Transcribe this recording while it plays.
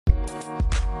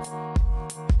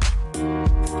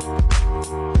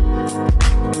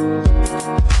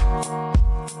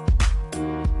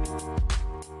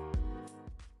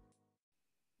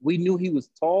We knew he was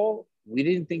tall. We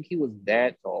didn't think he was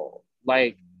that tall.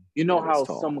 Like, you know how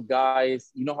some guys,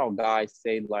 you know how guys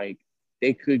say like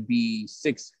they could be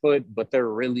 6 foot, but they're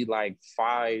really like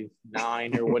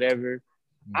 5'9" or whatever.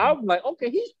 I'm like, okay,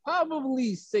 he's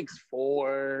probably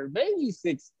 6'4", maybe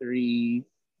 6'3".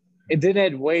 And then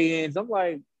at weigh-ins, I'm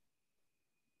like,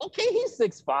 okay, he's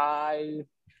 6'5".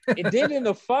 And then in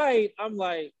the fight, I'm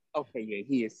like, okay, yeah,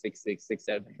 he is 6'6",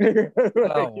 6'7".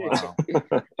 Oh, wow.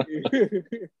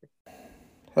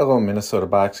 Hello, Minnesota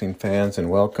boxing fans, and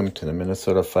welcome to the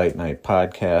Minnesota Fight Night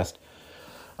podcast.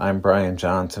 I'm Brian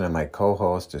Johnson, and my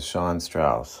co-host is Sean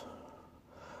Strauss.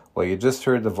 Well, you just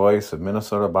heard the voice of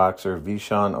Minnesota boxer Ve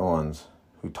Shawn Owens,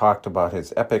 who talked about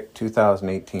his epic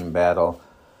 2018 battle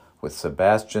with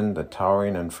Sebastian the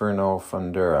Towering Inferno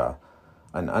Fundura,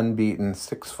 an unbeaten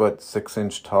 6',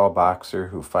 6" tall boxer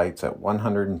who fights at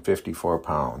 154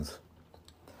 pounds.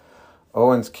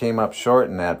 Owens came up short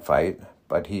in that fight,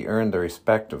 but he earned the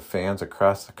respect of fans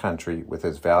across the country with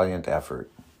his valiant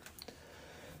effort.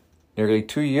 Nearly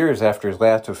 2 years after his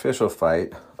last official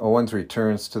fight, Owens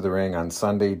returns to the ring on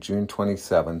Sunday, June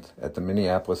 27th at the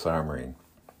Minneapolis Armory.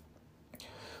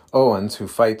 Owens, who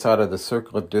fights out of the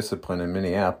Circle of Discipline in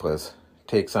Minneapolis,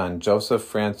 takes on Joseph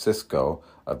Francisco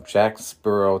of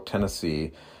Jacksboro,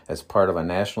 Tennessee, as part of a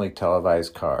nationally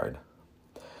televised card.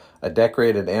 A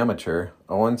decorated amateur,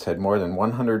 Owens had more than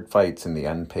 100 fights in the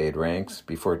unpaid ranks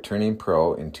before turning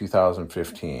pro in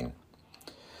 2015.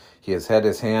 He has had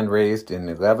his hand raised in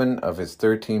 11 of his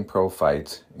 13 pro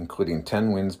fights, including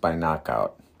 10 wins by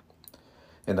knockout.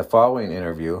 In the following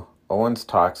interview, Owens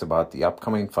talks about the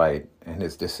upcoming fight and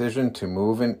his decision to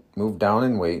move down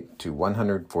in weight to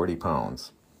 140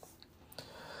 pounds.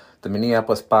 The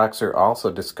Minneapolis boxer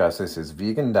also discusses his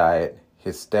vegan diet,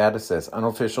 his status as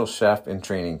unofficial chef in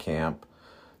training camp,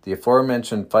 the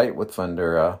aforementioned fight with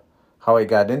Fundura, how he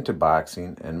got into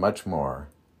boxing, and much more.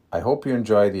 I hope you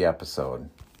enjoy the episode.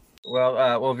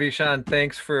 Well, Ve Shawn,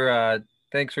 thanks for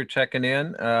checking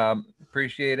in.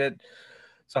 Appreciate it.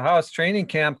 So, how's training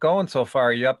camp going so far?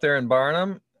 Are you up there in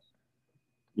Barnum?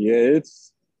 Yeah,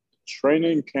 it's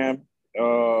training camp.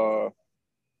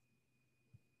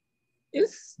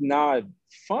 It's not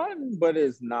fun, but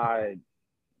it's not.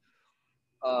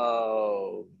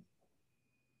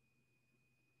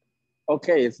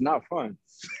 Okay, it's not fun.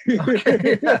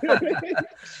 Okay.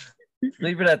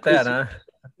 Leave it at that, huh?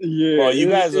 Yeah. Well, you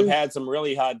guys have had some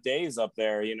really hot days up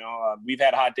there. You know, we've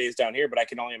had hot days down here, but I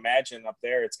can only imagine up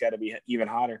there it's got to be even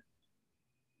hotter.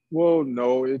 Well,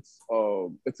 no, it's a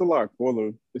lot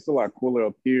cooler. It's a lot cooler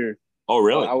up here. Oh,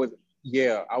 really? I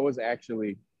was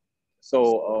actually.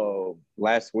 So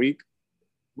last week,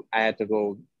 I had to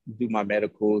go do my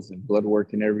medicals and blood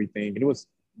work and everything. It was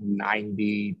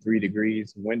 93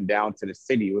 degrees. Went down to the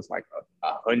city. It was like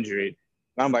 100.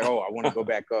 And I'm like, oh, I want to go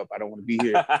back up. I don't want to be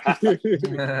here.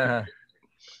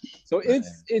 So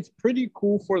it's pretty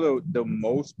cool for the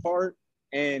most part.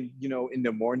 And, you know, in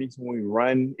the mornings when we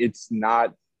run, it's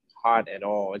not hot at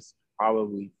all. It's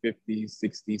probably 50s,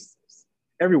 60s,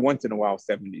 every once in a while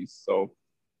 70s. So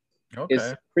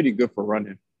it's pretty good for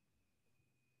running.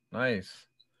 Nice.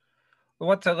 Well,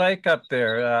 what's it like up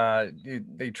there?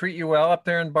 They treat you well up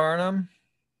there in Barnum?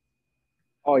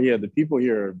 Oh, yeah. The people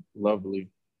here are lovely.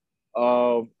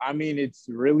 I mean, it's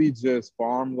really just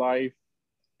farm life.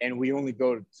 And we only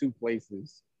go to two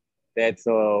places. That's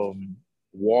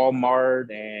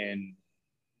Walmart and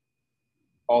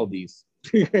Aldi's.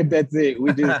 That's it.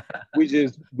 We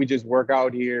just work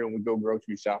out here and we go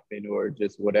grocery shopping or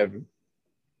just whatever.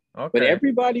 Okay. But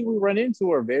everybody we run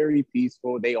into are very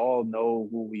peaceful. They all know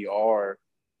who we are.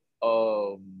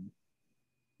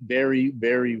 Very,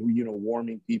 very, you know,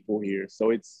 warming people here. So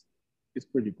it's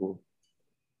pretty cool.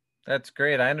 That's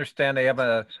great. I understand they have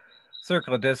a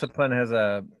Circle of Discipline has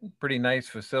a pretty nice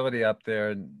facility up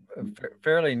there.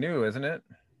 Fairly new, isn't it?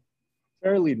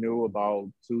 Fairly new, about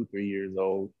 2-3 years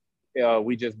old.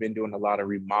 We just been doing a lot of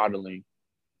remodeling.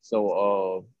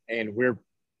 So, and we're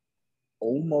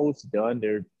almost done.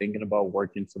 They're thinking about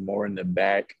working some more in the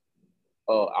back,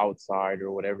 outside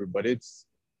or whatever. But it's,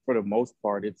 for the most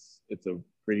part, it's a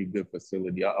pretty good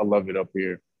facility. I love it up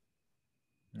here.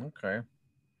 Okay.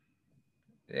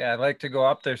 Yeah, I'd like to go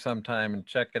up there sometime and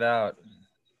check it out.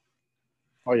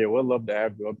 Oh yeah, we'd love to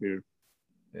have you up here.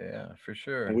 Yeah, for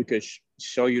sure. And we could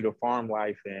show you the farm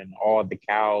life and all the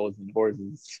cows and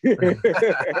horses.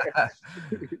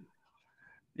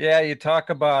 Yeah, you talk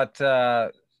about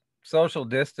social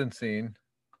distancing,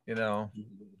 you know,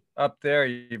 up there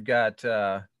you've got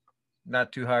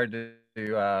not too hard to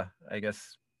I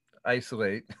guess,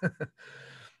 isolate.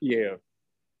 Yeah.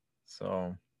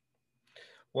 So,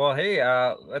 well, hey,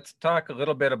 let's talk a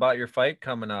little bit about your fight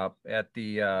coming up at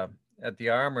the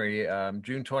Armory,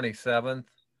 June 27th,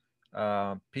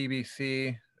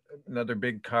 PBC, another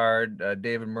big card,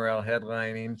 David Morrell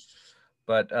headlining.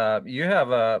 But you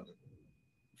have a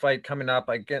fight coming up.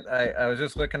 I was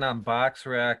just looking on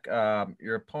BoxRec.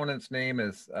 Your opponent's name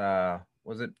is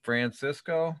was it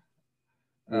Francisco?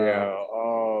 Yeah.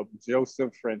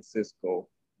 Joseph Francisco.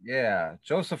 Yeah,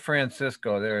 Joseph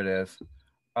Francisco. There it is.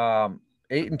 8-2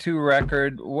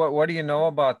 record. What do you know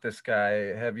about this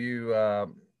guy? Have you?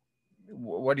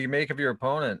 What do you make of your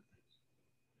opponent?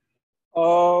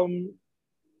 Um,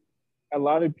 a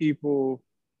lot of people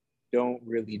don't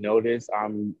really notice.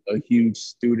 I'm a huge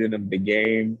student of the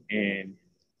game, and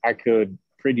I could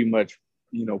pretty much,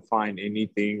 find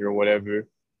anything or whatever.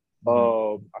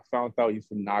 I found out he's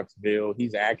from Knoxville.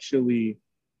 He's actually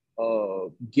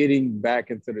getting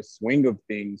back into the swing of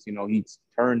things. He's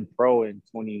turned pro in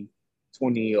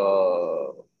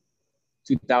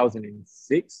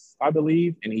 2006, I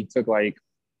believe, and he took like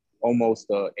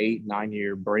almost a 8-9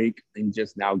 year break and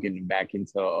just now getting back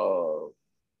into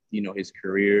his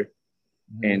career.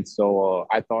 And so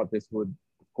I thought this would,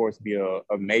 of course, be a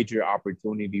major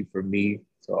opportunity for me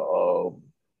to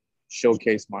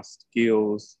showcase my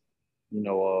skills,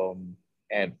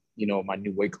 at, my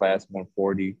new weight class,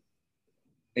 140.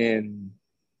 And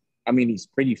I mean, he's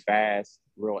pretty fast,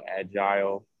 real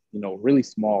agile, really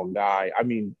small guy. I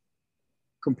mean,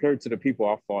 compared to the people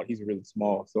I fought, he's really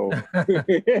small. So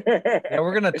yeah,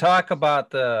 we're gonna talk about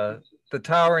the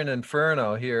Towering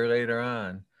Inferno here later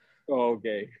on.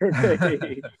 Okay.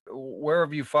 Where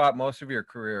have you fought most of your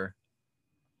career?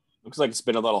 Looks like it's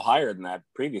been a little higher than that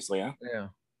previously, huh? Yeah.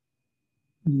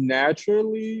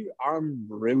 Naturally, I'm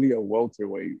really a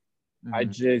welterweight. I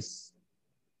just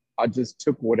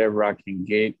took whatever I can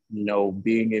get.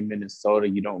 Being in Minnesota,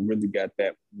 you don't really get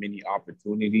that many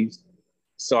opportunities.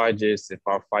 So if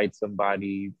I fight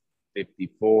somebody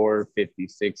 54,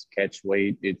 56 catch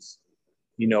weight, it's,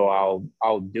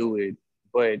 I'll do it.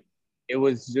 But it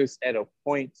was just at a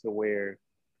point to where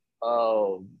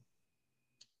I'm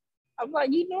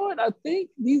like, I think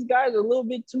these guys are a little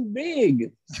bit too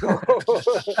big. So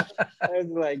I was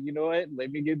like,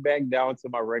 let me get back down to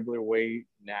my regular weight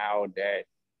now that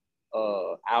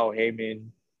Al Heyman,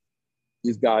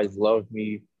 these guys love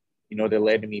me. They're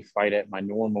letting me fight at my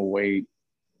normal weight.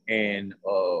 And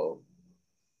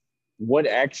what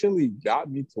actually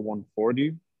got me to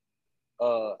 140,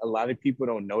 a lot of people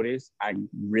don't notice.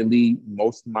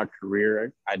 Most of my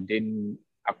career, I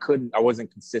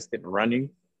wasn't consistent running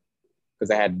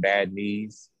because I had bad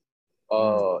knees.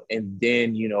 And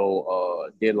then, did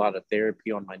a lot of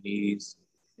therapy on my knees.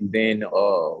 And then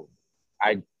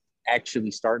I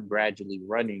actually started gradually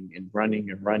running. And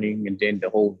then the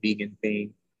whole vegan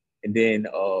thing. And then,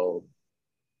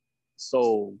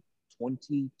 so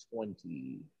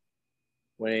 2020,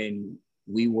 when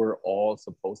we were all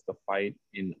supposed to fight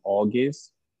in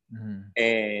August.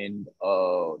 And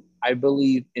I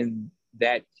believe in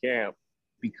that camp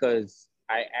because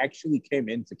I actually came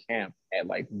into camp at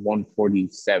like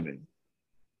 147.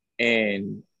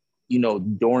 And,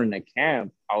 during the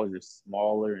camp, I was just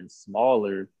smaller and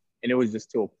smaller. And it was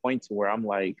just to a point to where I'm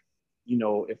like,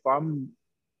 if I'm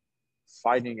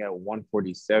fighting at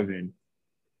 147,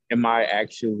 am I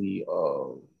actually,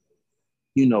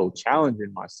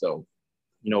 challenging myself?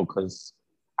 Because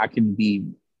I can be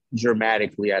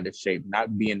dramatically out of shape,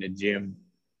 not be in the gym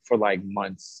for like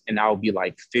months, and I'll be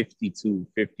like 52,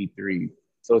 53.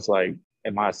 So it's like,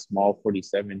 am I a small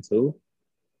 47 too?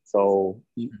 So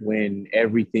when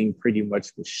everything pretty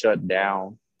much was shut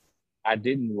down, I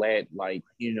didn't let the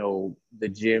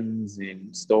gyms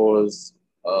and stores,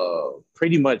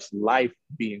 pretty much life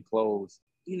being closed,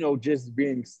 just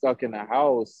being stuck in the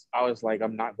house. I was like,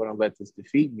 I'm not going to let this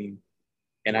defeat me.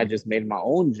 And I just made my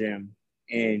own gym,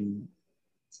 and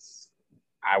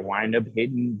I wind up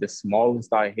hitting the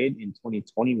smallest I hit in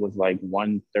 2020 was like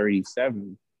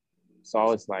 137. So I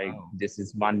was like, This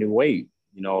is my new weight,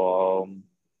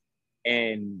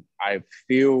 and I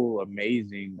feel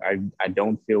amazing. I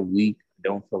don't feel weak. I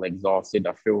don't feel exhausted.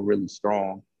 I feel really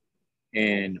strong.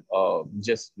 And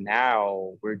just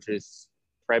now we're just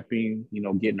prepping,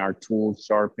 getting our tools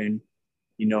sharpened,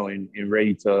 and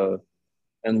ready to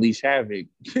unleash havoc.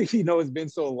 It's been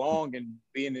so long, and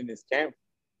being in this camp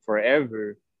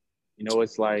forever,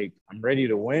 it's like I'm ready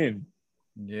to win.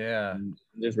 Yeah. I'm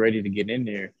just ready to get in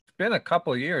there. It's been a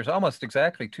couple of years, almost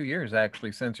exactly 2 years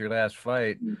actually since your last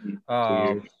fight.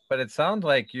 But it sounds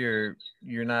like you're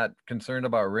not concerned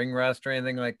about ring rust or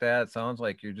anything like that. It sounds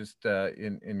like you're just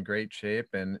in great shape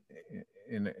and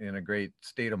in a great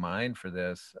state of mind for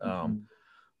this.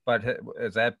 But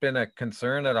has that been a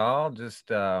concern at all?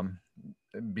 Just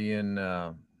being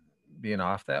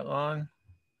off that long?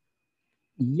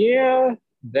 Yeah,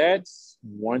 that's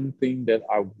one thing that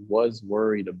I was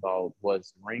worried about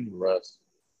was ring rust.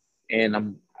 And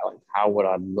I'm like, how would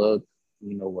I look?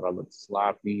 Would I look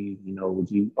sloppy?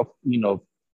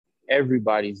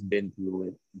 Everybody's been through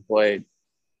it, but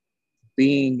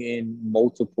being in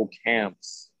multiple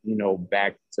camps,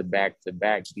 back to back to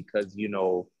back, because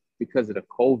of the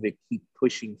COVID, keep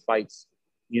pushing fights,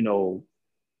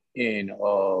 and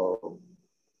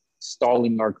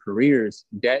stalling our careers.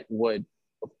 That would,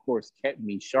 of course, kept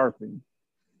me sharpened,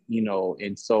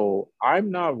 and so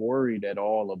I'm not worried at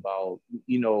all about,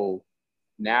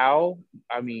 now.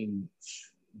 I mean,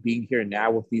 being here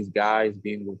now with these guys,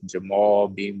 being with Jamal,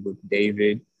 being with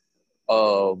David,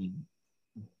 um,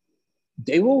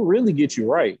 they will really get you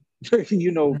right.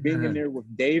 Being in there with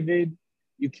David,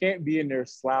 you can't be in there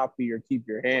sloppy or keep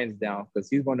your hands down because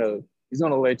he's gonna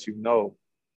let you know.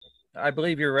 I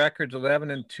believe your record's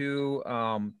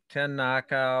 11-2, 10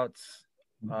 knockouts.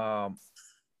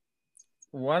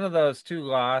 One of those 2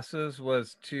 losses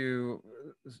was to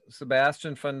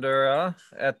Sebastian Fundura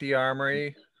at the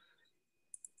Armory.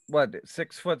 What,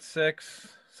 6'6",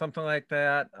 something like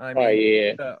that? I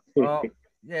mean, yeah.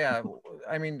 yeah.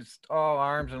 I mean, just all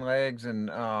arms and legs, and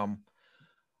I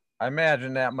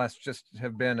imagine that must just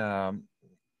have been a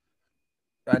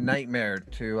nightmare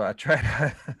to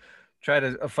try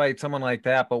to fight someone like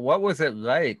that. But what was it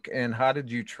like, and how did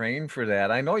you train for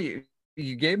that? I know you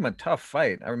gave him a tough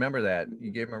fight. I remember that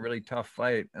you gave him a really tough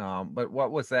fight. But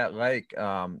what was that like?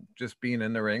 Just being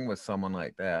in the ring with someone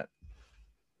like that.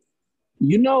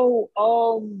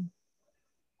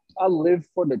 I lived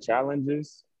for the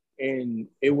challenges, and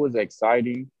it was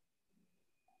exciting.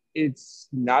 It's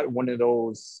not one of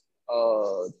those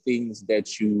things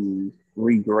that you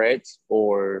regret,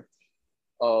 or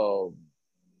um,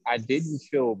 I didn't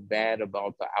feel bad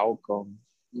about the outcome,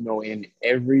 and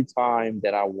every time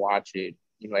that I watch it,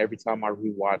 every time I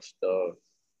rewatch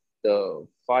the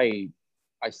fight,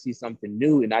 I see something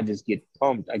new and I just get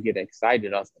pumped. I get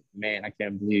excited. I was like, man, I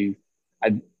can't believe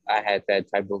I I had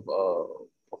that type of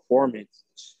performance.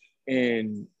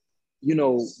 And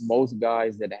most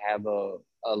guys that have a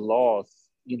loss,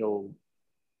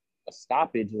 a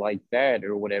stoppage like that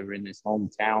or whatever in his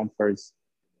hometown first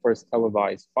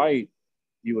televised fight,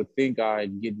 you would think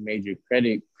I'd get major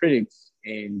critics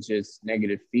and just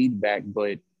negative feedback.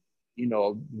 But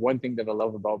one thing that I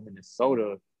love about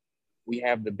Minnesota, we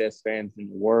have the best fans in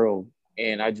the world.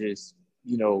 And I just,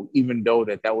 even though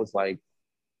that was like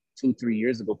 2-3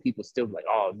 years ago, people still like,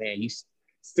 oh man, you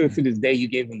still to this day you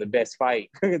gave him the best fight.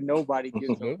 Nobody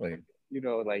gives him,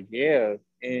 like, yeah.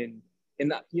 And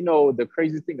the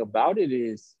crazy thing about it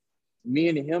is me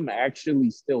and him actually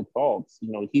still talks.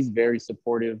 He's very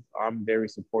supportive. I'm very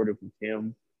supportive of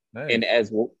him. Nice.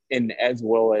 And as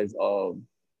well as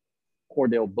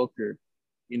Cordell Booker.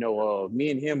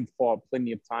 Me and him fought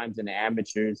plenty of times in the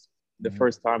amateurs. The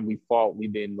first time we fought,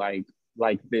 we've been like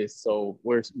this, so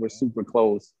we're super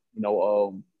close.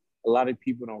 A lot of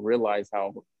people don't realize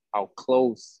how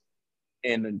close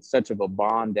and such of a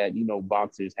bond that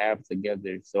boxers have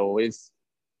together. So it's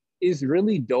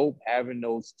really dope having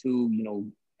those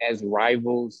two, as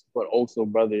rivals, but also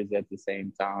brothers at the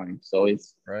same time. So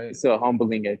it's a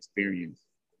humbling experience.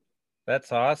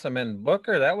 That's awesome. And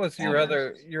Booker, that was your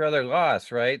other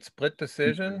loss, right? Split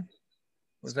decision.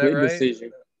 Was that right? Split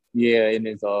decision. Yeah, in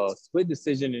his split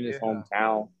decision in his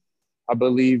hometown. I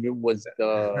believe it was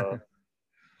the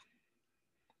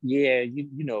yeah,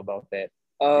 you know about that.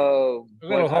 A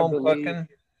little home cooking.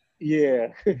 Yeah.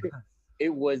 It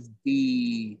was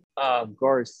the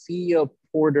Garcia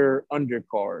Porter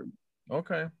undercard.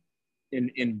 Okay.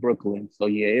 In Brooklyn. So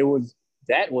yeah,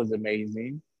 that was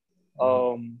amazing.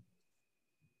 I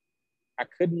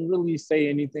couldn't really say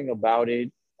anything about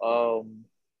it.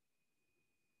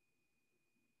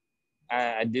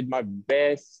 I did my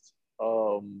best.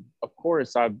 Of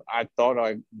course, I thought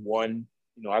I won.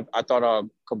 I thought I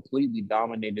completely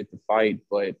dominated the fight,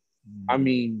 but I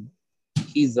mean,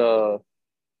 he's a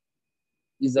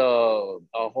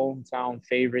hometown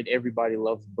favorite. Everybody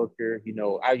loves Booker.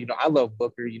 I love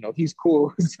Booker. He's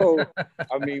cool. So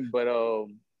I mean, but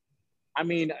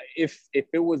if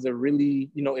it was a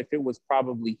really, if it was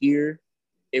probably here,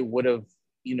 it would have,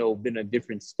 been a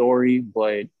different story.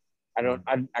 But I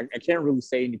can't really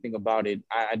say anything about it.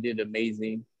 I did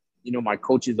amazing. My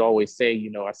coaches always say,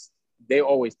 they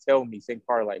always tell me, St.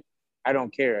 Car, like, I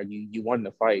don't care. You won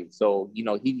the fight. So,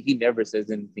 he never says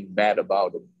anything bad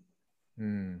about it.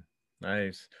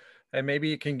 Nice. And maybe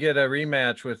you can get a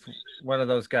rematch with one of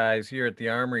those guys here at the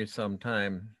Armory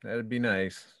sometime. That'd be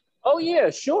nice. Oh yeah,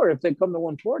 sure. If they come to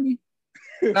 140.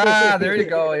 There you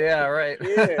go. Yeah, right.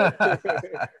 Yeah.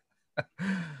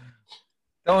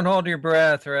 Don't hold your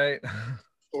breath, right?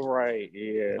 Right.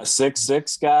 Yeah. A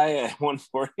 6'6" guy at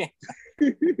 140.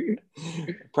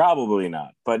 Probably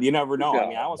not, but you never know. I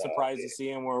mean, I was surprised to see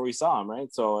him where we saw him,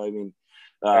 right? So I mean,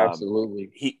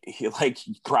 absolutely. He like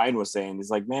Brian was saying, he's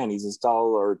like, man, he's as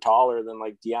tall or taller than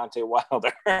like Deontay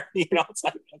Wilder. You know, it's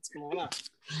like, what's going on?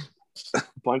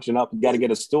 Punching up, you got to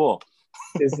get a stool.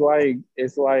 It's like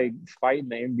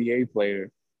fighting an NBA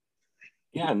player.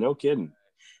 Yeah, no kidding.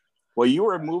 Well, you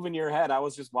were moving your head. I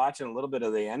was just watching a little bit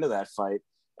of the end of that fight.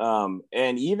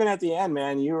 And even at the end,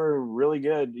 man, you were really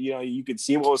good. You know, you could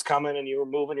see what was coming and you were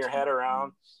moving your head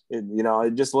around.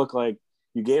 It just looked like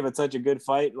you gave it such a good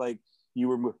fight. Like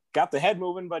you got the head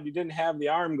moving, but you didn't have the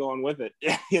arm going with it.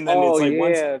 And then it's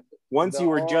like once you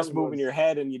were just moving your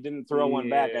head and you didn't throw one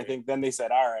back, I think then they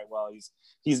said, all right, well,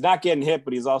 he's not getting hit,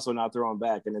 but he's also not throwing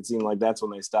back. And it seemed like that's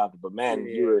when they stopped it. But man,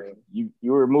 you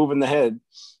were moving the head.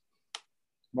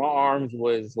 My arms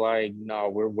was like, no,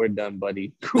 we're done,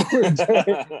 buddy.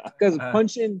 Because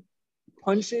punching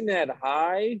that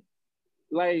high,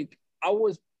 like I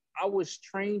was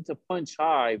trained to punch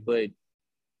high, but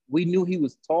we knew he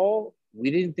was tall. We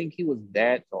didn't think he was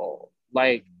that tall.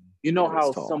 Like, you know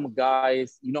how some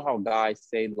guys, how guys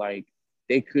say like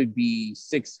they could be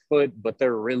 6 foot, but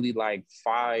they're really like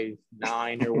 5'9"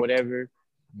 or whatever.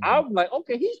 I'm like,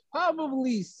 okay, he's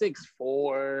probably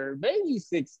 6'4", maybe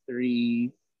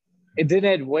 6'3". And then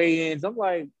at weigh-ins, I'm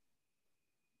like,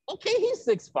 okay, he's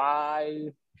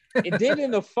 6'5". And then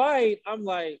in the fight, I'm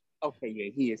like, okay, yeah,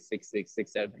 he is 6'6",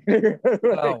 6'7".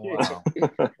 Oh, wow.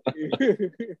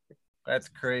 That's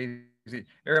crazy. It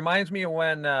reminds me of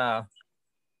when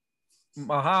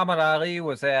Muhammad Ali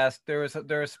was asked, there was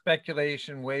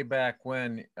speculation way back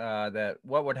when that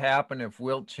what would happen if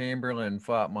Wilt Chamberlain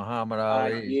fought Muhammad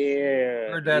Ali.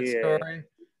 Heard that story?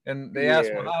 And they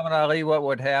asked Muhammad Ali what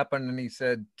would happen, and he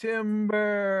said,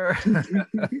 timber.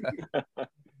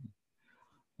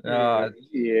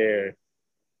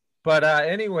 But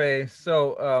anyway,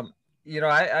 so,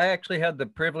 I actually had the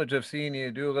privilege of seeing you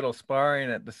do a little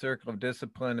sparring at the Circle of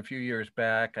Discipline a few years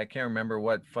back. I can't remember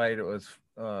what fight it was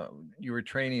you were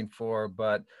training for,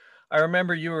 but I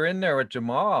remember you were in there with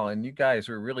Jamal, and you guys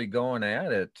were really going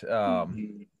at it. I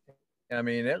mean,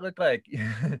 it looked like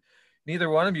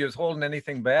neither one of you is holding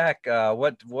anything back.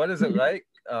 What is it like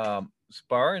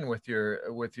sparring with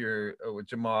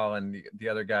Jamal and the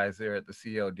other guys there at the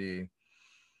COD?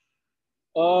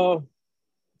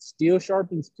 Steel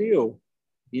sharpens steel.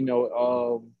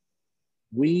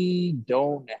 We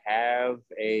don't have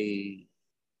a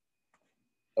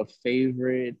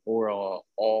favorite or a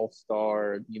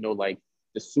all-star, like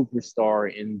the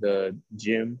superstar in the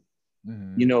gym.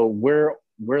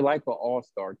 We're like an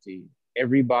all-star team.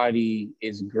 Everybody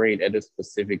is great at a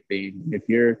specific thing. If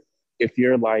your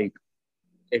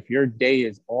day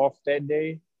is off that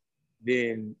day,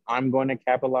 then I'm going to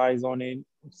capitalize on it.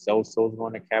 So's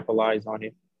going to capitalize on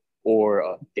it,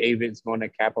 or David's going to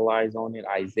capitalize on it.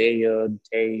 Isaiah,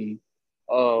 Tay,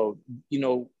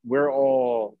 we're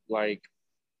all like,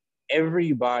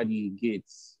 everybody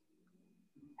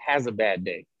has a bad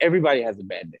day. Everybody has a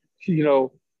bad day,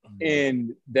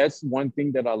 and that's one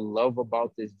thing that I love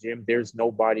about this gym. There's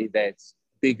nobody that's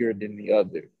bigger than the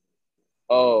other.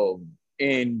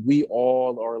 And we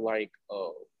all are like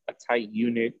a tight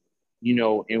unit,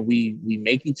 and we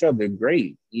make each other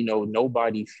great.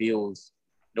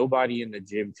 Nobody in the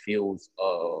gym feels,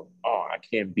 oh, I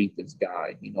can't beat this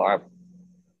guy. I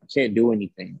can't do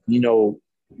anything.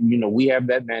 We have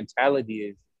that mentality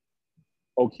is,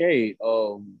 okay,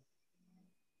 all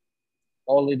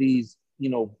of these,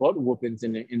 butt whoopings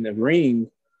in the ring,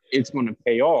 it's going to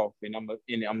pay off, and I'm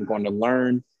going to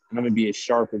learn, and I'm going to be as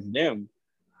sharp as them.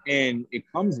 And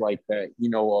it comes like that,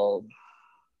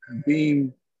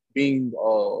 being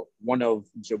one of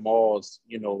Jamal's,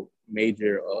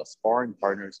 major sparring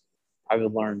partners. I've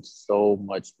learned so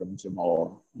much from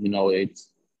Jamal.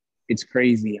 It's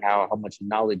crazy how much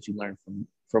knowledge you learn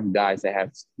from guys that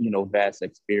have, vast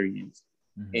experience.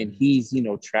 And he's,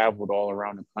 traveled all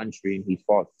around the country, and he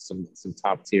fought some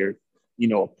top tier,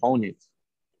 opponents.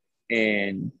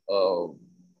 And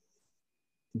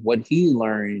what he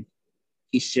learned,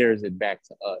 he shares it back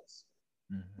to us.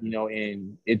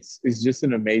 And it's just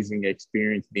an amazing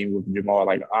experience being with Jamal.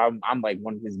 Like I'm like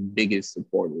one of his biggest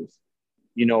supporters,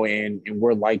 and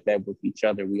we're like that with each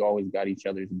other. We always got each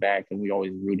other's back, and we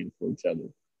always rooting for each other.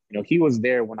 He was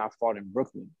there when I fought in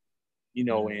Brooklyn,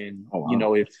 and,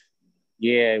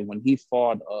 Yeah, when he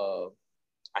fought,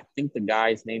 I think the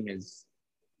guy's name is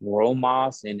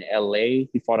Romas in LA.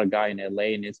 He fought a guy in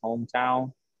LA in his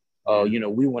hometown. You know,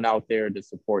 we went out there to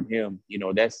support him. You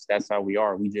know, that's how we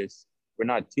are. We're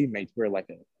not teammates. We're like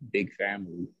a big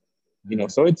family. You know,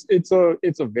 so it's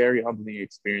a very humbling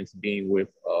experience being with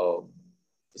the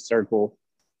circle,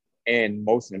 and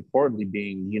most importantly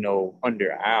being, you know,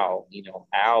 under Al. You know,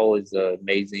 Al is an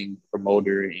amazing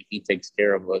promoter and he takes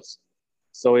care of us.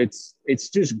 So it's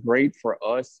just great for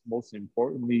us. Most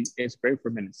importantly, it's great for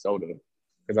Minnesota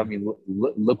because I mean,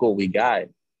 look what we got.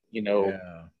 You know,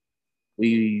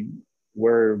 we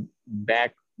we're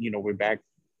back. You know, we're back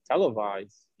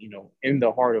televised. You know, in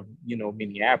the heart of, you know,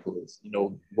 Minneapolis. You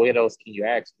know, what else can you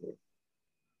ask for?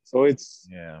 So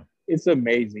it's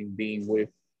amazing being with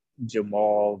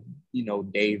Jamal, you know,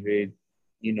 David,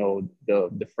 you know,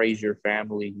 the Frazier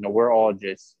family. You know, we're all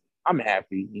just, I'm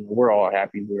happy. You know, we're all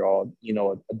happy. We're all, you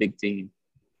know, a big team.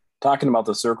 Talking about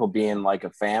the circle being like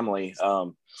a family,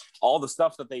 all the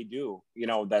stuff that they do, you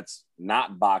know, that's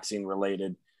not boxing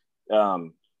related,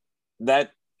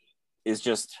 that is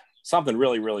just something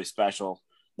really, really special.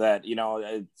 That, you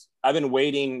know, I've been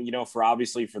waiting, you know, for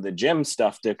obviously for the gym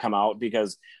stuff to come out,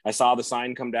 because I saw the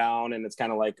sign come down and it's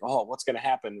kind of like, oh, what's going to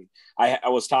happen? I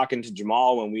was talking to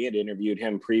Jamal when we had interviewed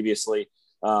him previously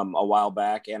a while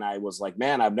back, and I was like,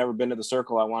 man, I've never been to the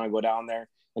circle. I want to go down there.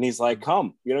 And he's like,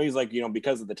 come, you know, he's like, you know,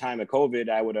 because of the time of COVID,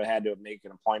 I would have had to make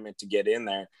an appointment to get in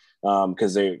there,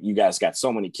 because you guys got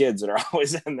so many kids that are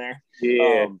always in there.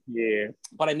 Yeah.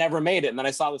 But I never made it. And then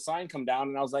I saw the sign come down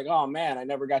and I was like, oh man, I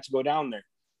never got to go down there.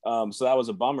 So that was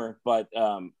a bummer. But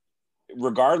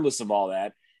regardless of all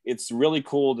that, it's really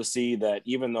cool to see that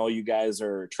even though you guys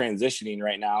are transitioning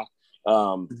right now,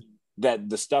 that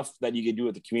the stuff that you can do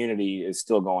with the community is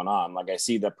still going on. Like I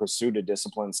see the pursuit of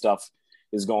discipline stuff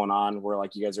is going on, where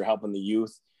like you guys are helping the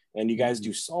youth and you guys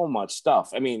do so much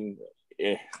stuff. I mean,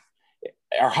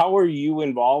 how are you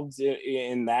involved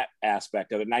in that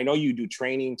aspect of it? And I know you do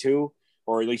training too,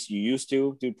 or at least you used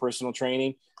to do personal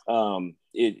training.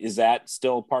 Is that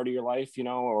still part of your life, you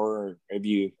know, or have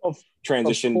you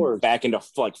transitioned back into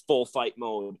like full fight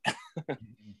mode?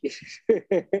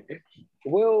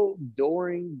 Well,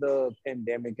 during the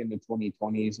pandemic in the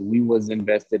 2020s, we was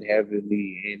invested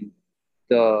heavily in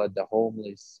the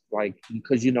homeless, like,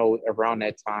 because, you know, around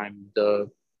that time, the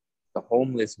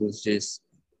homeless was just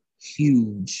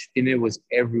huge and it was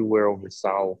everywhere over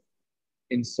South.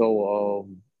 And so,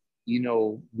 you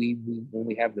know, we when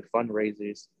we have the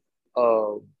fundraisers,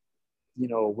 you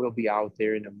know, we'll be out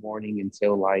there in the morning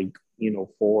until like, you know,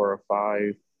 4 or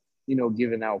 5, you know,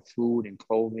 giving out food and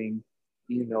clothing,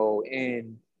 you know.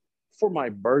 And for my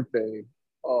birthday,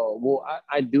 well,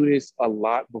 I do this a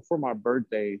lot, but for my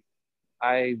birthday,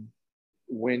 I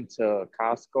went to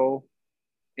Costco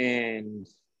and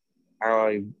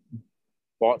I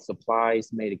bought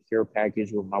supplies, made a care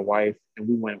package with my wife, and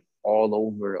we went all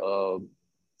over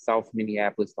South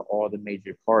Minneapolis to all the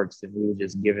major parks, and we were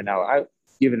just giving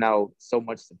out so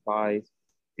much supplies.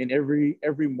 And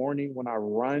every morning when I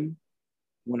run,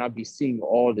 when I be seeing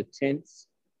all the tents,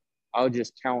 I'll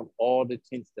just count all the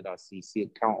tents that I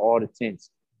count all the tents,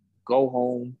 go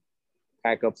home,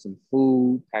 pack up some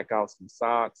food, pack out some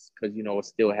socks, because, you know, I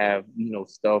still have, you know,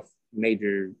 stuff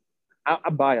major. I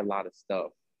buy a lot of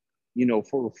stuff, you know,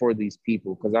 for these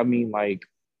people, because I mean, like,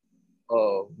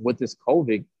 with this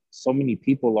COVID, so many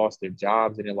people lost their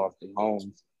jobs and they lost their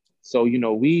homes. So, you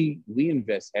know, we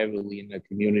invest heavily in the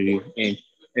community,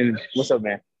 and what's up,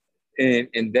 man?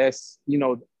 And that's, you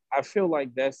know, I feel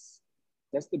like that's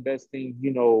the best thing,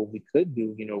 you know, we could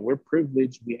do. You know, we're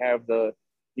privileged. We have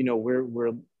you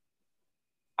know,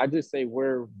 I just say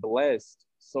we're blessed.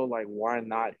 So like, why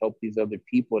not help these other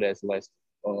people that's less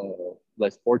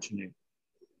fortunate?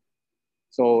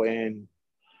 So, and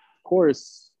of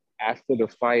course, after the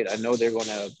fight, I know they're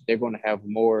gonna have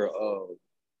more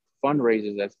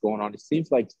fundraisers that's going on. It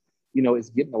seems like, you know, it's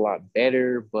getting a lot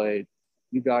better, but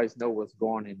you guys know what's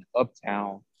going on in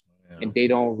Uptown, and they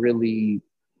don't really.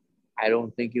 I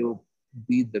don't think it'll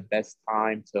be the best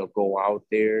time to go out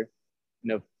there.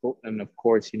 And of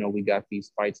course, you know, we got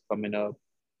these fights coming up,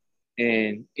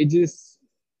 and it's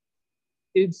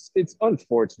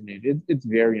unfortunate. It's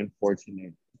very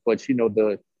unfortunate. But, you know,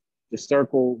 the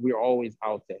circle, we're always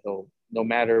out to help. No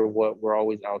matter what, we're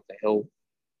always out to help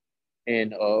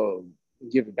and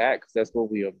give back, because that's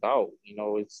what we're about. You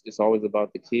know, it's always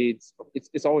about the kids.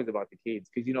 It's always about the kids,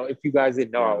 because, you know, if you guys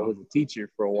didn't know, I was a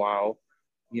teacher for a while.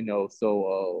 You know,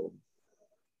 so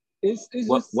it's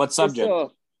what subject?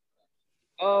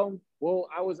 Well,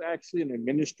 I was actually an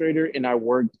administrator, and I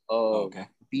worked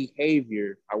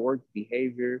behavior. I worked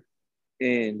behavior,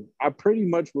 And I pretty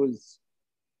much was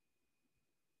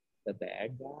the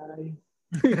bad guy.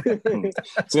 I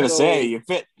was gonna say you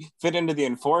fit into the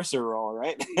enforcer role,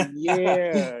 right?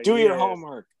 Yeah. Do your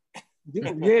homework.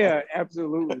 Yeah,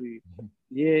 absolutely.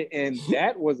 Yeah, and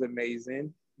that was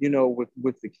amazing. You know,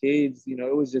 with the kids, you know,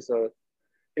 it was just a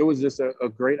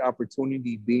great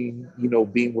opportunity being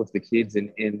with the kids,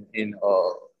 and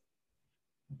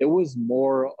it was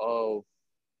more of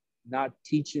not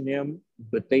teaching them,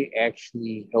 but they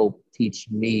actually helped teach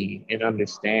me and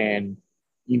understand,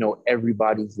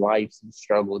 everybody's lives and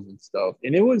struggles and stuff.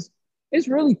 And it's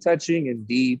really touching and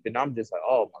deep. And I'm just like,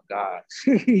 oh my gosh,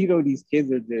 these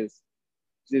kids are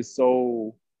just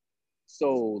so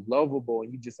lovable,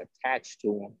 and you just attached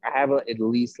to them. I have at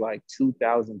least like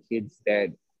 2,000 kids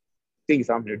that thinks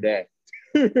I'm their dad.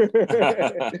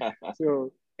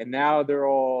 So, and now they're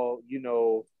all,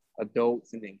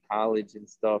 adults and in college and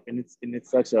stuff. And it's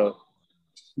such a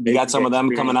you got some of them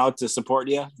experience. coming out to support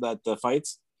you at the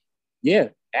fights? Yeah,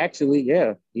 actually,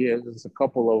 yeah. There's a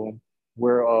couple of them.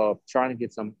 We're trying to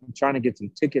get some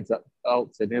tickets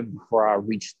out to them before I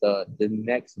reach the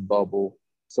next bubble.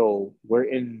 So we're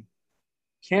in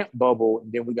camp bubble,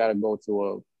 and then we got to go to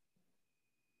a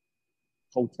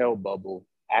hotel bubble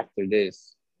after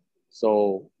this.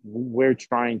 So we're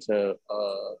trying to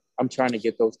I'm trying to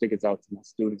get those tickets out to my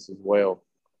students as well.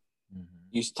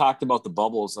 You talked about the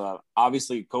bubbles.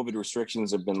 Obviously, COVID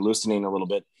restrictions have been loosening a little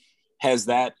bit. Has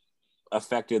that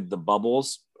affected the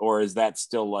bubbles, or is that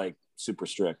still like super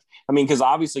strict? I mean, because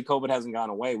obviously COVID hasn't gone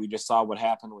away. We just saw what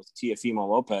happened with Teofimo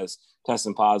Lopez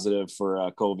testing positive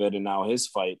for COVID, and now his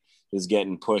fight is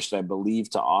getting pushed, I believe,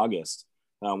 to August,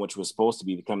 which was supposed to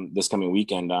be this coming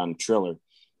weekend on Triller.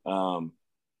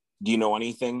 Do you know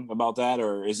anything about that,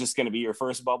 or is this going to be your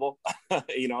first bubble,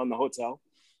 in the hotel?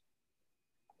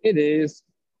 It is.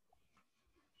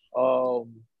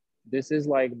 This is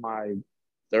like my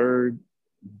third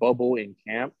bubble in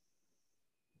camp,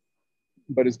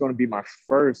 but it's going to be my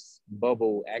first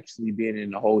bubble actually being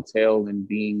in a hotel and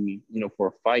being, for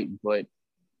a fight. But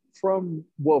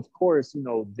of course,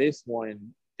 this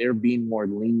one, they're being more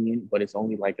lenient, but it's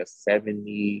only like a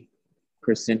 70%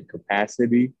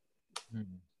 capacity.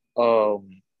 Mm-hmm.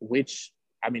 Which,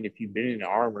 I mean, if you've been in the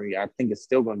Armory, I think it's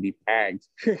still going to be packed.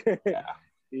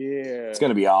 Yeah, it's going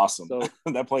to be awesome. So,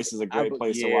 that place is a great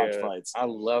place to watch fights. I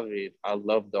love it. I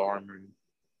love the Armory,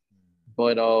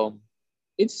 but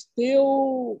it's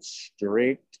still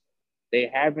strict. They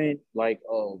haven't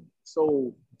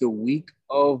so the week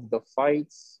of the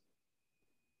fights,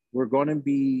 we're going to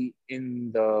be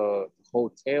in the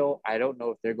hotel. I don't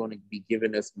know if they're going to be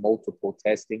giving us multiple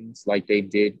testings like they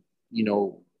did,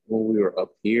 when we were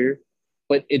up here,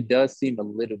 but it does seem a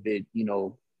little bit,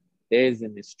 there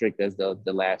isn't as strict as the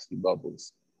last few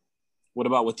bubbles. What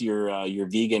about with your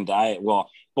vegan diet? Well,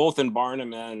 both in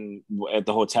Barnum and at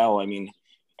the hotel. I mean,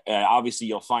 obviously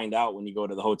you'll find out when you go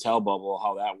to the hotel bubble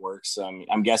how that works.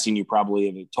 I'm guessing you probably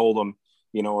have told them,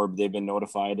 or they've been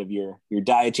notified of your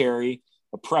dietary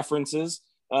preferences.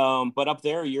 But up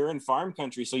there, you're in farm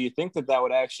country, so you think that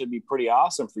would actually be pretty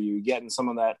awesome for you, getting some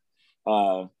of that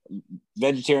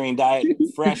vegetarian diet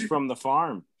fresh from the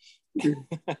farm.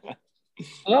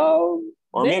 Or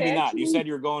maybe not. You said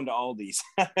you're going to Aldi's.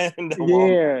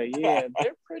 Yeah.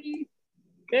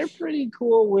 They're pretty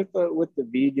cool with the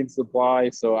vegan supply.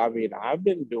 So I mean, I've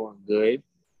been doing good.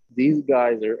 These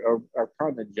guys are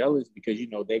kind of jealous because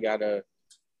they gotta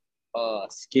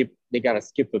skip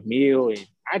a meal, and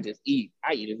I just eat.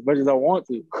 I eat as much as I want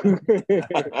to.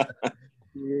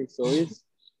 Yeah, so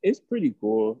it's pretty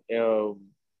cool.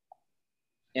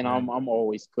 And I'm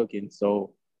always cooking,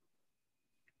 so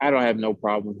I don't have no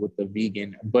problems with the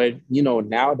vegan. But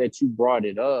now that you brought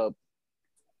it up,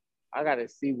 I gotta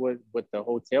see what the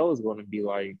hotel is going to be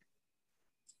like.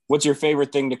 What's your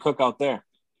favorite thing to cook out there?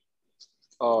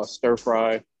 Stir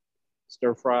fry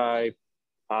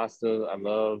pasta. I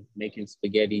love making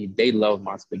spaghetti. They love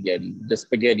my spaghetti. The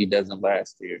spaghetti doesn't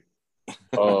last here.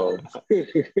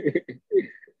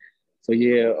 So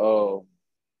yeah,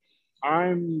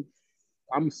 I'm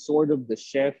sort of the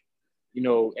chef.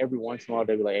 Every once in a while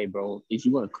they'll be like, "Hey, bro, is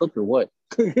you gonna cook or what?"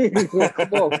 Come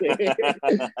on, man.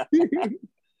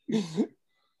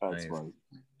 That's funny.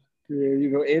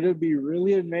 Yeah, it'll be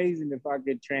really amazing if I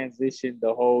could transition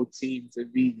the whole team to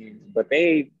vegans. But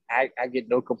I get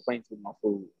no complaints with my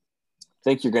food. I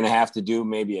think you're gonna have to do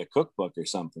maybe a cookbook or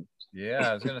something. Yeah,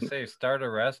 I was gonna say start a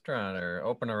restaurant or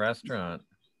open a restaurant.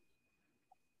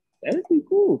 That'd be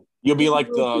cool. You'll be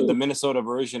like the Minnesota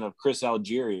version of Chris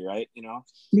Algieri, right? You know,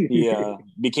 he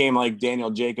became like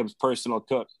Daniel Jacobs' personal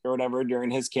cook or whatever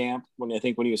during his camp when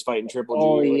he was fighting Triple G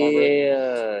or whatever.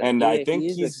 Yeah. And yeah, I think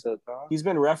he's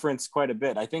been referenced quite a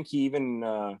bit. I think he even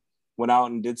went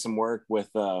out and did some work with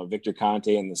Victor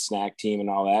Conte and the snack team and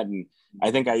all that. And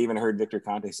I think I even heard Victor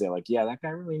Conte say like, yeah, that guy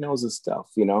really knows his stuff,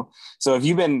 you know? So if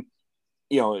you've been,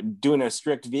 you know, doing a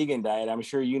strict vegan diet, I'm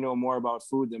sure you know more about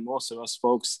food than most of us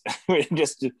folks.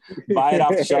 Just to buy it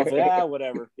off the shelf. Yeah,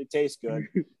 whatever. It tastes good.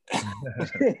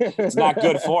 It's not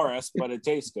good for us, but it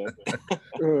tastes good.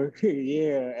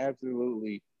 Yeah,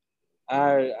 absolutely.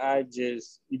 I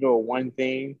just, you know, one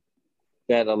thing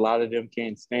that a lot of them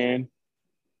can't stand,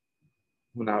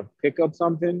 when I pick up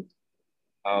something,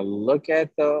 I look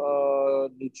at the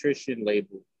nutrition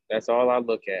label. That's all I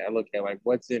look at. I look at like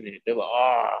what's in it. They're like,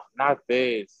 oh, not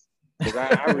this. Because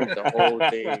I read the whole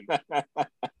thing.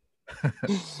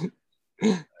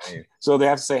 So they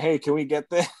have to say, hey, can we get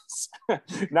this?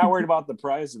 Not worried about the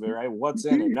price of it, right? What's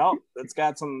in it? No, it's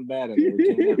got something bad in it. We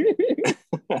can't have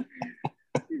it.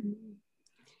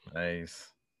 Nice.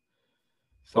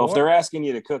 So well, if they're asking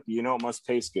you to cook, you know it must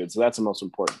taste good. So that's the most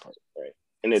important part, right?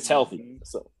 And it's healthy.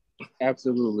 So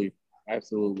absolutely.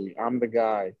 I'm the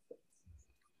guy.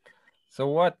 So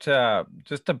what,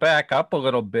 just to back up a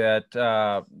little bit,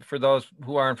 for those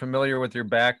who aren't familiar with your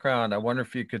background, I wonder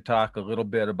if you could talk a little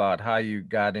bit about how you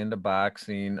got into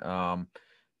boxing.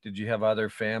 Did you have other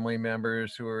family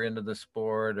members who were into the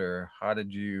sport, or how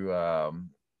did you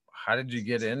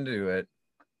get into it?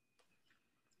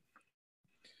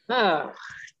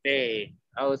 Hey,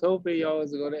 I was hoping y'all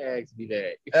was going to ask me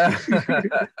that.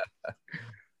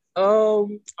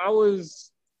 I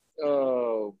was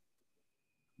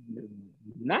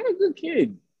not a good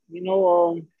kid, you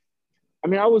know. I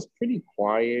mean, I was pretty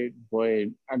quiet, but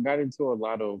I got into a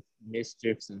lot of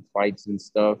mischiefs and fights and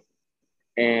stuff.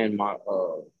 And my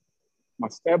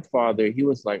stepfather, he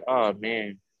was like, "Oh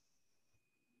man,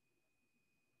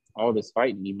 all this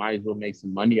fighting, you might as well make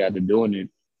some money out of doing it."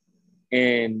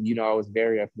 And you know, I was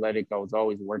very athletic. I was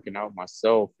always working out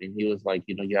myself, and he was like,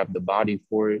 "You know, you have the body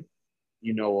for it.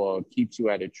 You know, keeps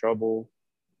you out of trouble."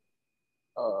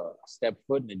 Step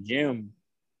foot in the gym,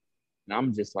 and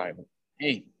I'm just like,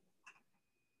 hey,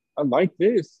 I like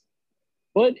this.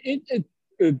 But it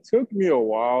took me a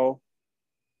while.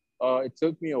 It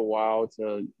took me a while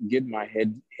to get my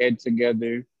head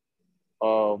together.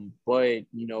 But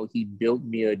you know, he built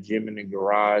me a gym in the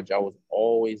garage. I was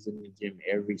always in the gym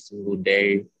every single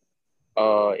day.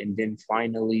 And then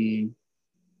finally,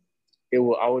 I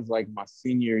was like my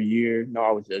senior year. No,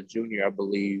 I was a junior, I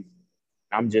believe.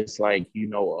 I'm just like, you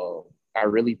know, I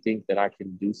really think that I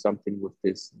can do something with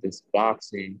this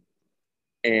boxing.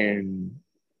 And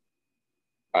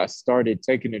I started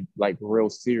taking it like real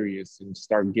serious and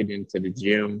start getting into the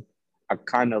gym. I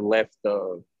kind of left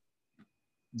the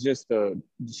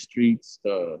streets,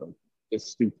 the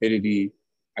stupidity.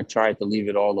 I tried to leave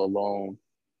it all alone.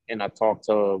 And I talked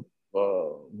to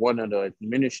one of the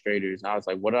administrators, and I was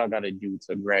like, what do I got to do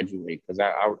to graduate? Because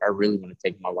I really want to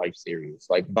take my life serious.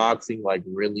 Like boxing, like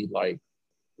really like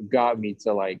got me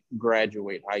to like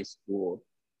graduate high school.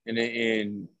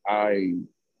 And I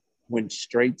went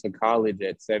straight to college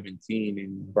at 17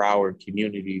 in Broward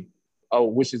Community,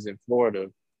 which is in Florida,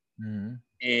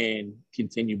 and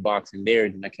continued boxing there.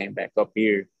 And then I came back up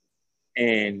here,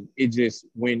 and it just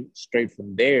went straight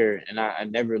from there, and I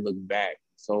never looked back.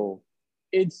 So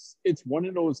it's one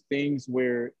of those things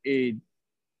where it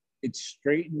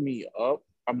straightened me up.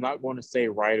 I'm not going to say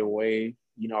right away.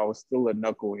 You know, I was still a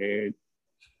knucklehead,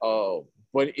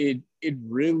 but it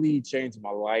really changed my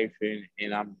life,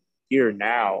 and I'm here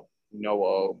now. You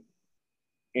know,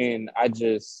 and I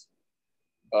just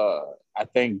I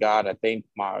thank God. I thank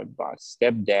my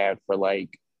stepdad for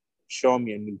like showing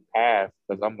me a new path,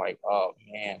 because I'm like, oh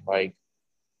man, like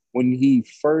when he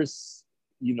first,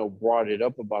 you know, brought it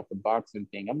up about the boxing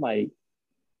thing, I'm like,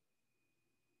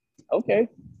 okay.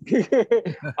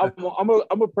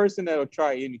 I'm a person that'll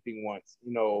try anything once,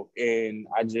 you know, and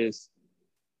I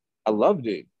loved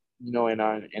it, you know,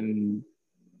 and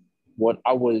what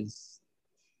I was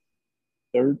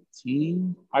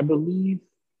 13, I believe,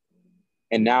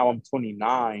 and now I'm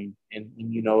 29, and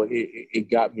you know, it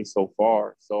got me so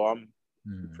far. So I'm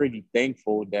pretty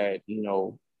thankful that, you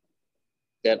know,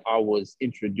 that I was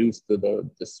introduced to the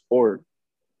sport,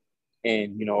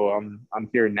 and you know, I'm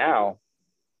here now.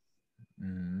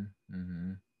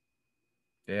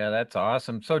 Yeah, that's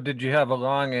awesome. So did you have a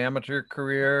long amateur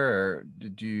career, or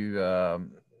did you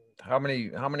how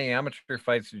many amateur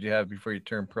fights did you have before you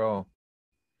turned pro?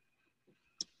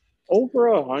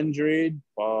 Over 100.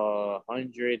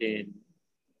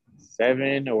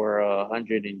 107 or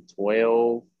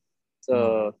 112.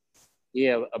 So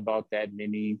yeah, about that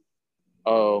many.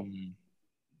 Um,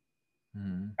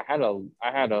 I had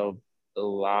a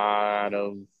lot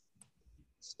of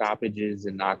stoppages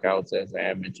and knockouts as an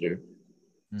amateur.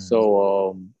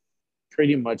 So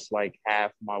pretty much like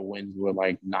half my wins were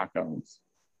like knockouts.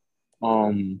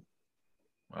 Um,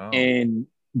 Wow. and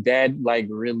that like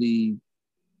really,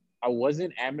 I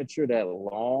wasn't amateur that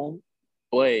long,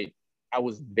 but I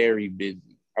was very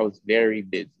busy. I was very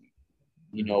busy,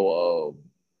 you know,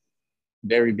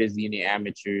 very busy in the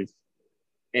amateurs.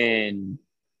 And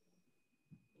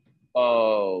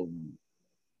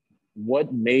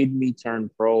what made me turn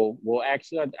pro? Well,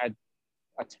 actually, I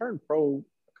turned pro.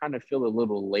 I kind of feel a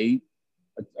little late.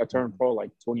 I turned pro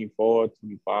like 24,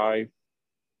 25,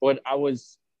 but I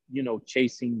was,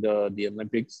 chasing the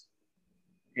Olympics,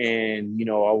 and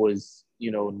I was,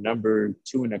 number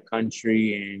 2 in the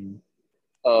country, and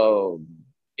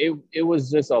it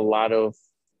was just a lot of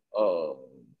uh,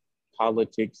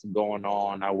 politics going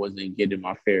on. I wasn't getting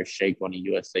my fair shake on the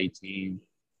USA team,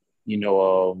 you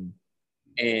know,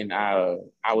 and I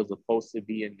was supposed to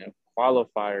be in the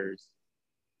qualifiers,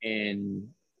 and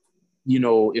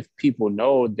if people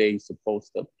know, they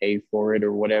supposed to pay for it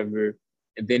or whatever.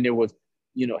 And then there was,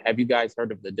 have you guys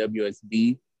heard of the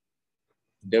WSB?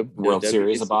 The World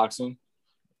Series of Boxing?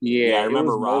 Yeah, I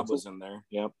remember Rob was in there.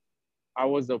 Yep. I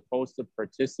was supposed to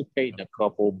participate in a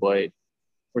couple, but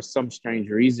for some strange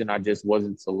reason, I just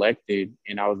wasn't selected.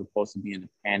 And I was supposed to be in the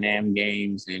Pan Am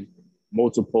Games and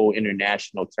multiple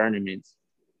international tournaments.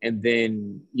 And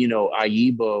then,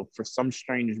 AIBA, for some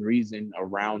strange reason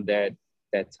around that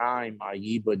time,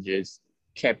 AIBA just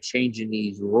kept changing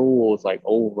these rules like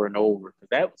over and over. Because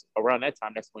that was around that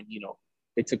time, that's when,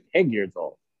 they took headgears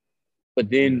off. But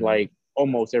then like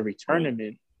almost every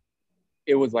tournament,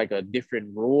 it was like a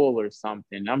different rule or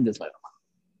something. I'm just like,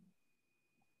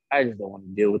 I just don't want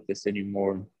to deal with this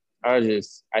anymore. I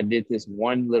did this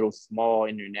one little small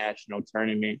international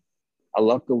tournament. I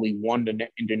luckily won the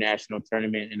international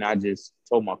tournament, and I just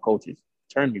told my coaches,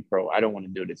 turn me pro. I don't want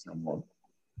to do this no more.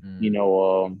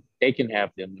 They can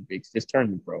have the Olympics. Just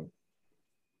turn me pro.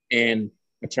 And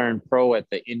I turned pro at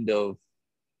the end of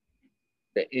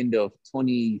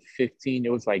 2015.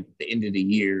 It was like the end of the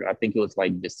year. I think it was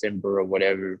like December or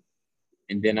whatever.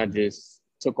 And then I just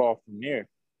took off from there.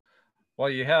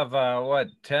 Well, you have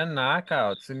 10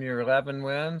 knockouts in your 11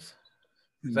 wins?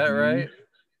 Is that right?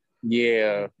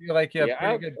 Yeah. You feel like you have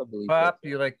pretty good pop?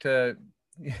 So.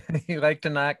 You like to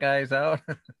knock guys out?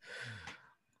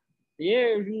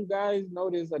 Yeah, if you guys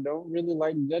notice, I don't really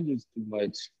like judges too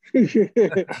much.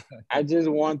 I just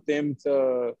want them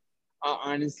to. I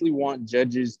honestly want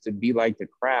judges to be like the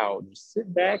crowd. Just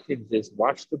sit back and just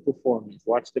watch the performance,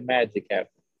 watch the magic happen.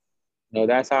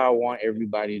 That's how I want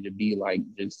everybody to be like.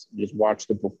 Just watch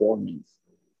the performance.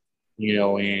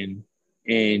 And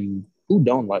who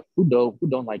don't like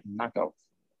knockouts.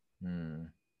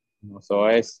 So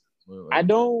I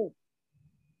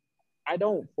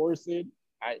don't force it.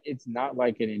 It's not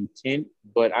like an intent,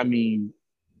 but I mean,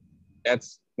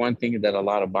 that's one thing that a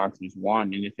lot of boxers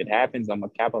want, and if it happens, I'm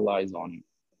gonna capitalize on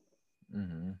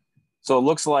it. So it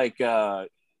looks like now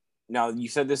you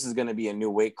said this is going to be a new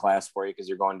weight class for you because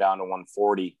you're going down to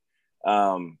 140.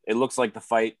 It looks like the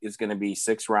fight is going to be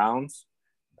 6 rounds,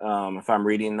 if I'm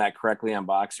reading that correctly on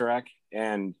BoxRec.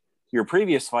 And your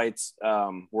previous fights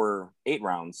were 8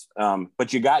 rounds,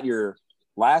 but you got your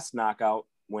last knockout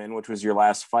win, which was your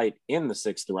last fight, in the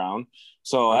 6th round.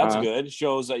 So that's good. It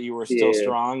shows that you were still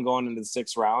strong going into the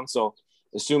 6th round. So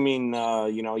assuming,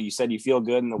 you said you feel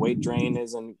good and the weight drain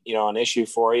isn't, an issue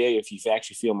for you, if you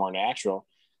actually feel more natural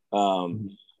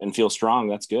and feel strong,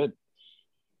 that's good.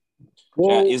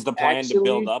 Well, is the plan to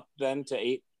build up then to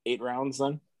eight rounds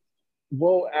then?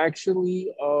 Well,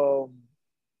 actually,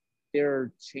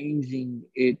 they're changing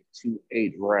it to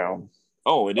 8 rounds.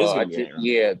 Oh, it is.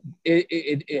 Yeah,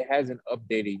 it hasn't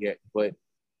updated yet, but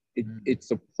it's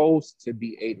supposed to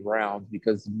be 8 rounds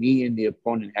because me and the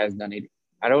opponent has done it.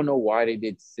 I don't know why they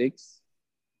did 6,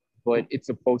 but it's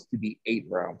supposed to be 8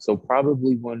 rounds. So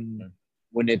probably when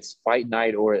it's fight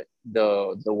night or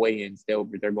the weigh-ins,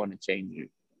 they're going to change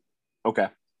it. Okay.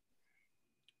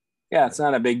 Yeah, it's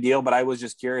not a big deal, but I was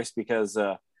just curious because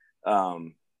I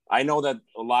know that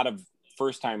a lot of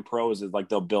first-time pros is like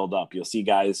they'll build up. You'll see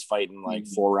guys fighting like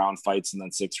 4-round fights and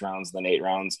then 6 rounds, then 8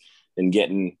 rounds, and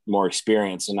getting more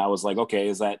experience. And I was like, okay,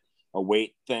 is that a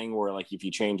weight thing where like if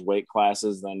you change weight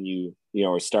classes, then you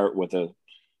start with a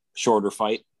shorter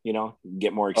fight,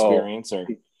 get more experience?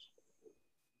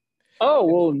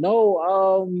 Well,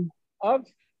 no. I've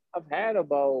had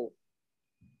about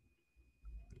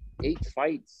 8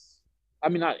 fights. I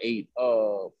mean, not 8.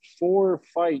 4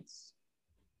 fights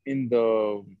in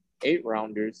the 8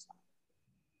 rounders.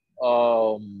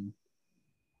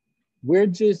 We're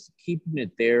just keeping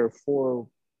it there for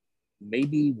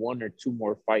maybe 1 or 2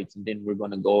 more fights, and then we're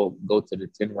gonna go to the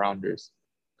 10 rounders.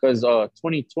 Because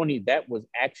 2020, that was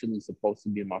actually supposed to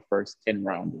be my first 10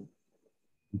 rounder,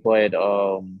 but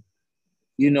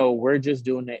we're just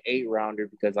doing the 8 rounder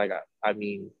because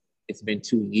it's been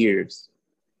 2 years,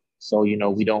 so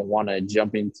we don't want to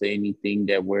jump into anything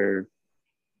that we're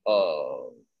uh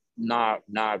not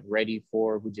ready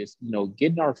for. We just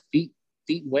getting our feet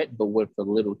wet, but with a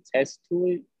little test to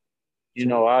it.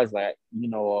 I was like,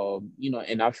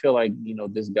 and I feel like,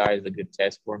 this guy is a good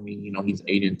test for me. He's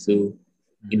 8-2.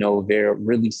 They're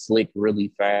really slick,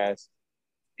 really fast.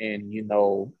 And,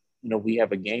 we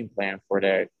have a game plan for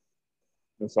that.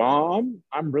 And so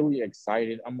I'm really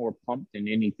excited. I'm more pumped than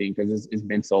anything because it's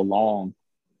been so long.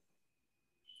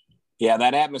 Yeah,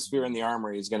 that atmosphere in the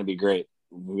Armory is going to be great.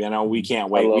 We can't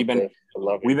wait.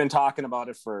 We've been talking about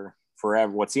it for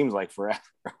forever, what seems like forever.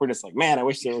 We're just like, man, I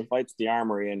wish there were fights at the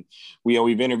Armory. And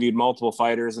we've interviewed multiple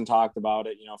fighters and talked about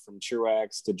it, from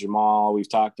Truex to Jamal. We've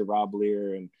talked to Rob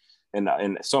Lear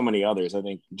and so many others. I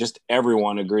think just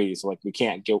everyone agrees. Like, we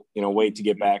can't wait to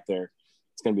get back there.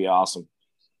 It's going to be awesome.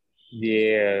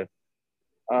 Yeah.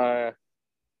 I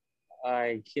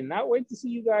cannot wait to see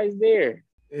you guys there.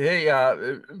 Hey,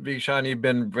 Ve Shawn, you've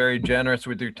been very generous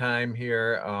with your time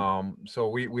here. So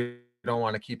we don't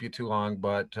want to keep you too long,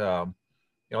 but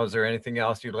is there anything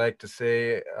else you'd like to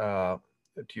say to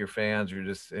your fans, or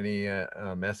just any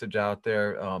message out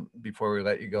there before we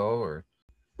let you go? Or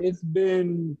it's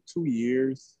been 2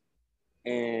 years,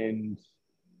 and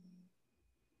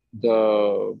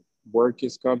the work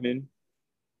is coming.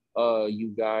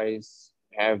 You guys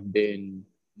have been,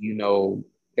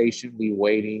 patiently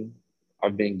waiting.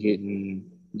 I've been getting,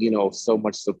 so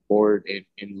much support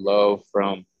and love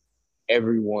from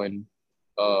everyone.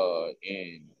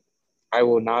 And I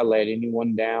will not let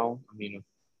anyone down. I mean, of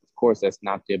course, that's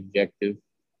not the objective.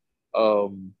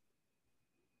 The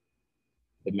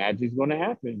magic's going to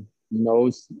happen.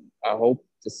 I hope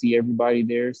to see everybody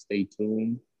there. Stay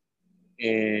tuned.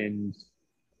 And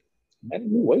at a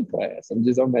new weight class.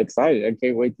 I'm excited. I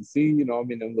can't wait to see,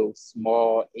 I'm in them little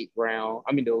small 8-round.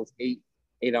 Those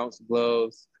 8-ounce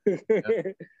gloves.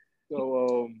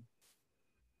 So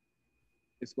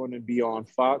it's going to be on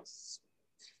Fox.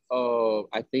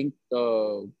 I think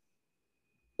the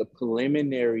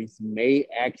preliminaries may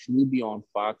actually be on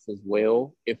Fox as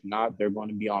well. If not, they're going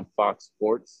to be on Fox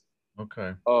Sports.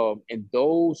 Okay. And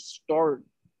those start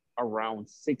around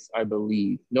 6, I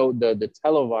believe. No, the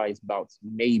televised bouts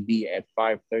may be at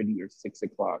 5:30 or 6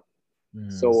 o'clock.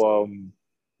 So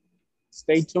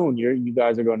stay tuned. You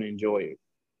guys are going to enjoy it.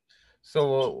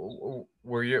 So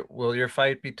will your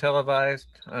fight be televised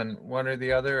on one or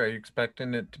the other? Are you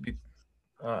expecting it to be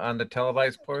on the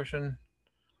televised portion?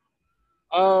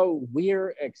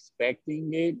 We're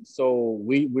expecting it, so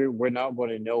we're not going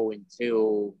to know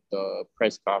until the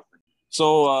press conference.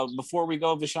 So before we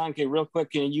go, Ve Shawn, real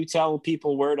quick, can you tell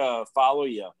people where to follow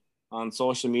you on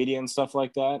social media and stuff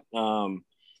like that? I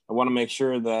want to make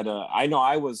sure that I know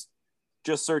I was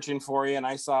just searching for you, and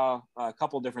I saw a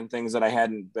couple different things that I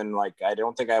hadn't been I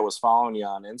don't think I was following you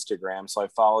on Instagram, so I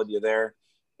followed you there.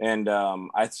 And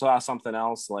I saw something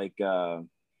else like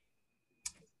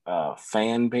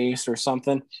fan base or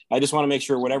something. I just want to make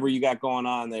sure whatever you got going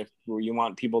on there, where you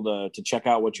want people to check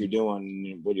out what you're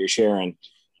doing, what you're sharing,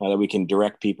 that we can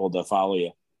direct people to follow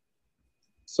you.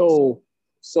 So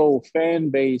fan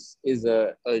base is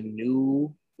a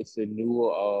new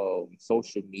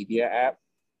social media app.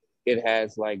 It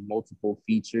has multiple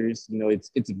features.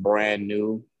 It's brand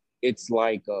new. It's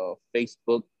like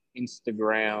Facebook,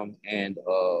 Instagram, and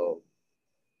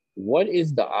what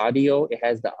is the audio? It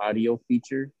has the audio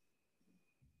feature.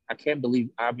 I can't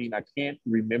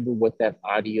remember what that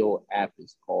audio app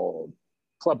is called.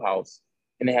 Clubhouse.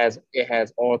 And it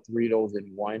has all 3 of those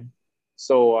in one.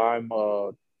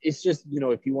 So it's just,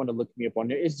 if you want to look me up on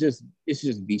there, it's just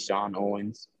Ve Shawn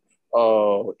Owens.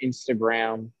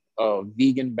 Instagram,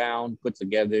 Vegan Bound, put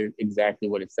together exactly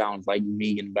what it sounds like,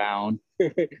 Vegan Bound.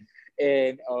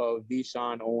 And Ve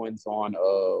Shawn Owens on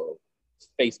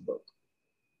Facebook.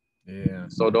 Yeah.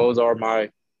 So those are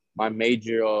my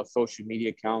major social media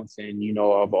accounts, and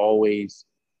I've always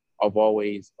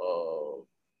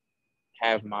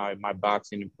have my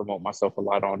boxing and promote myself a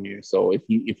lot on there. So if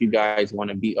you guys want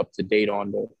to be up to date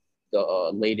on the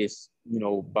latest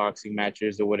boxing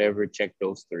matches or whatever, check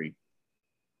those 3.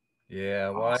 Yeah,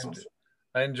 well, awesome.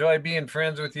 I enjoy being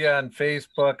friends with you on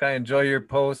Facebook. I enjoy your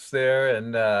posts there,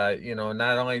 and you know,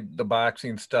 not only the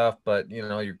boxing stuff, but you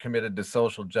know, you're committed to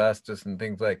social justice and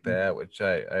things like that, which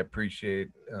I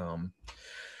appreciate.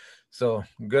 So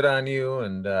good on you,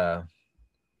 and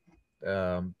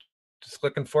just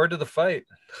looking forward to the fight.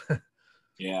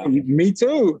 Yeah. Me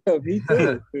too. Me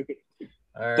too.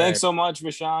 All right. Thanks so much,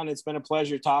 Ve Shawn. It's been a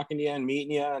pleasure talking to you and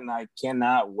meeting you, and I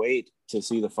cannot wait to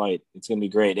see the fight. It's going to be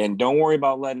great. And don't worry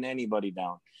about letting anybody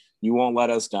down. You won't let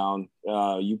us down.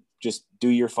 You just do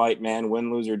your fight, man.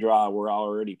 Win, lose, or draw. We're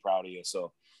already proud of you.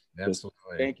 So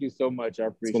Absolutely. Thank you so much. I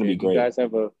appreciate be it. great. You guys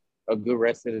have a good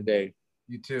rest of the day.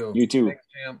 You too. You too. Thanks,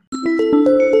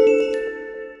 champ.